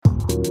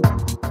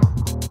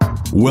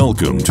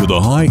Welcome to the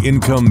High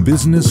Income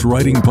Business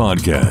Writing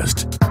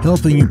Podcast,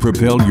 helping you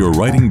propel your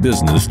writing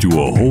business to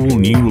a whole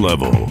new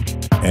level.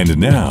 And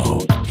now,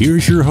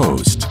 here's your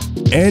host,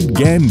 Ed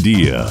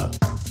Gandia.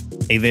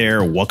 Hey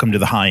there, welcome to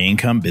the High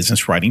Income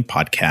Business Writing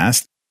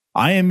Podcast.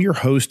 I am your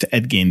host,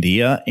 Ed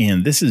Gandia,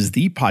 and this is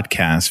the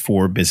podcast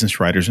for business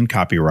writers and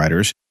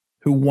copywriters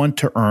who want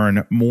to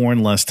earn more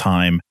in less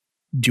time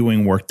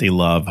doing work they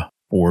love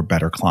for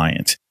better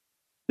clients.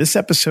 This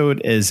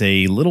episode is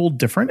a little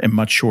different and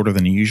much shorter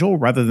than usual.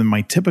 Rather than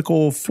my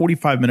typical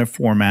 45-minute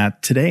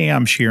format, today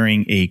I'm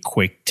sharing a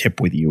quick tip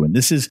with you. And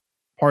this is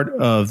part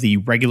of the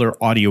regular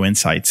audio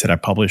insights that I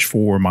publish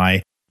for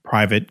my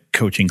private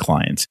coaching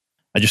clients.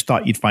 I just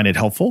thought you'd find it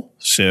helpful.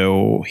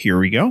 So here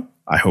we go.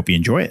 I hope you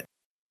enjoy it.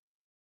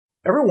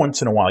 Every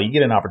once in a while, you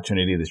get an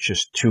opportunity that's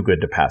just too good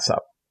to pass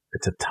up.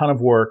 It's a ton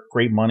of work,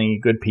 great money,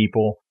 good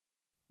people.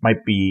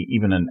 Might be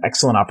even an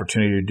excellent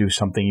opportunity to do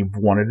something you've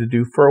wanted to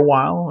do for a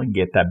while and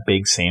get that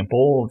big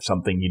sample of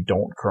something you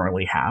don't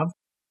currently have.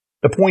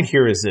 The point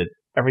here is that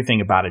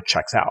everything about it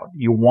checks out.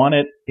 You want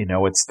it,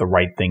 it's the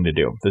right thing to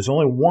do. There's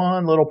only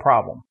one little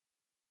problem.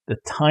 The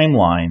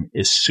timeline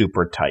is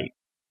super tight.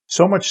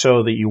 So much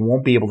so that you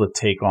won't be able to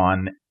take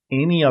on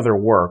any other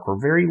work or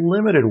very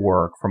limited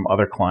work from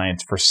other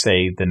clients for,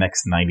 say, the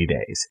next 90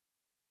 days.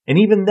 And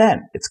even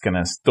then, it's going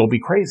to still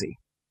be crazy.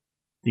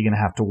 You're going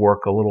to have to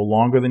work a little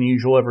longer than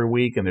usual every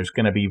week, and there's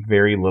going to be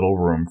very little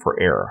room for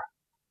error.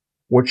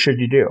 What should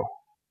you do?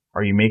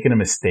 Are you making a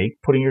mistake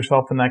putting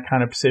yourself in that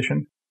kind of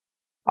position?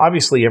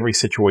 Obviously, every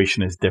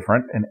situation is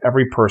different, and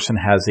every person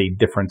has a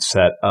different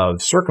set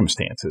of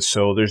circumstances.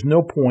 So there's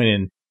no point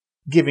in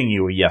giving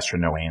you a yes or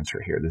no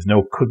answer here. There's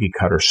no cookie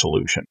cutter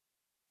solution.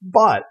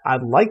 But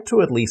I'd like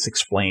to at least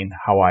explain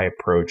how I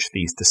approach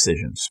these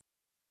decisions.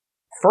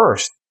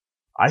 First,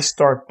 I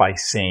start by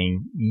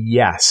saying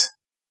yes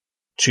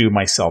to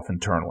myself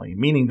internally,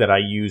 meaning that I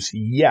use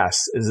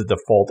yes as a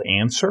default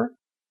answer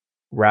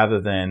rather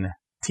than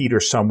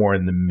teeter somewhere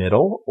in the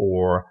middle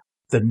or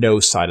the no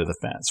side of the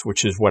fence,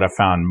 which is what I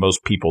found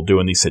most people do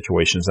in these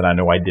situations, and I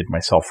know I did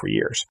myself for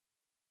years.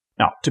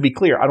 Now, to be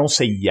clear, I don't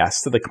say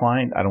yes to the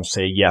client. I don't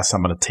say, yes,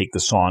 I'm going to take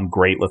this on.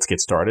 Great, let's get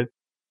started.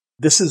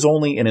 This is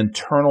only an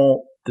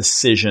internal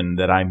decision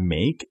that I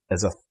make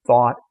as a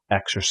thought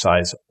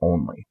exercise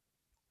only.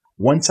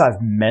 Once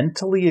I've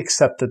mentally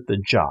accepted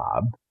the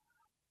job,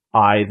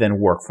 I then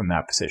work from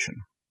that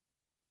position.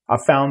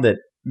 I've found that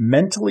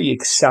mentally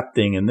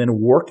accepting and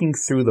then working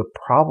through the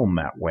problem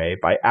that way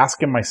by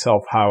asking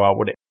myself how I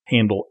would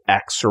handle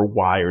X or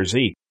Y or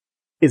Z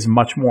is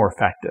much more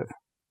effective.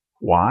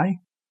 Why?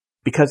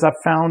 Because I've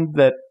found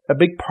that a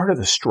big part of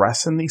the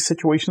stress in these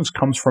situations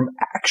comes from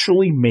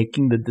actually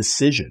making the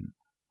decision,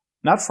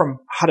 not from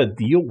how to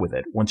deal with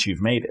it once you've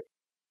made it.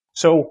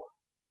 So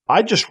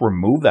I just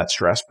remove that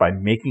stress by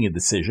making a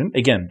decision,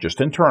 again,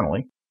 just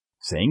internally,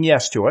 saying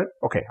yes to it.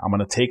 Okay, I'm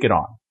going to take it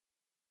on.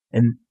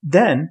 And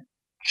then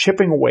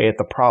chipping away at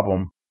the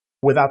problem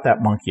without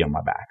that monkey on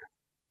my back.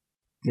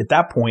 At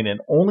that point, and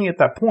only at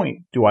that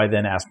point, do I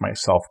then ask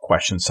myself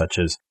questions such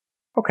as,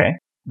 okay,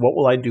 what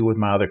will I do with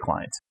my other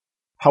clients?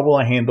 How will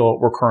I handle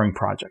recurring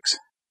projects?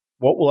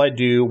 What will I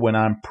do when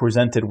I'm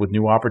presented with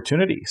new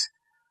opportunities?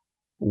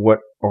 What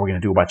are we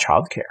going to do about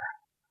childcare?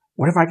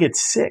 What if I get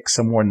sick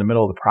somewhere in the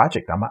middle of the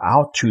project? I'm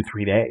out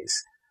 2-3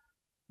 days.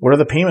 What are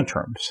the payment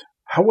terms?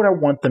 How would I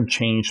want them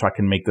changed so I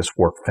can make this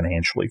work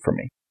financially for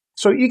me?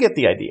 So you get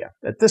the idea.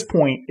 At this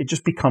point, it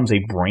just becomes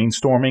a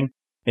brainstorming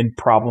and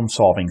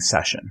problem-solving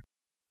session.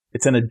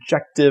 It's an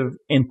objective,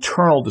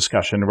 internal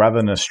discussion rather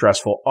than a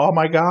stressful, oh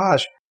my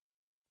gosh,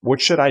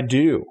 what should I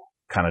do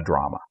kind of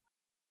drama,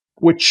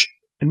 which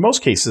in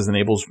most cases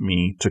enables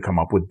me to come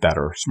up with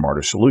better,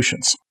 smarter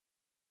solutions.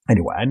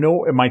 Anyway, I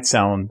know it might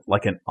sound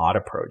like an odd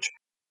approach,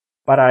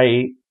 but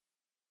I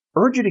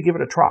urge you to give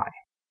it a try.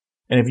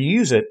 And if you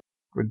use it,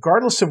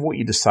 regardless of what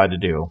you decide to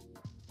do,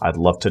 I'd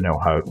love to know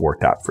how it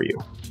worked out for you.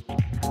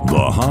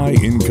 The High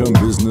Income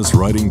Business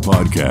Writing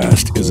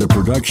Podcast is a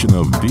production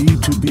of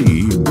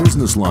B2B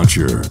Business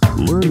Launcher.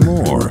 Learn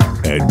more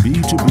at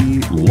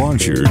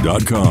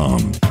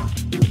b2blauncher.com.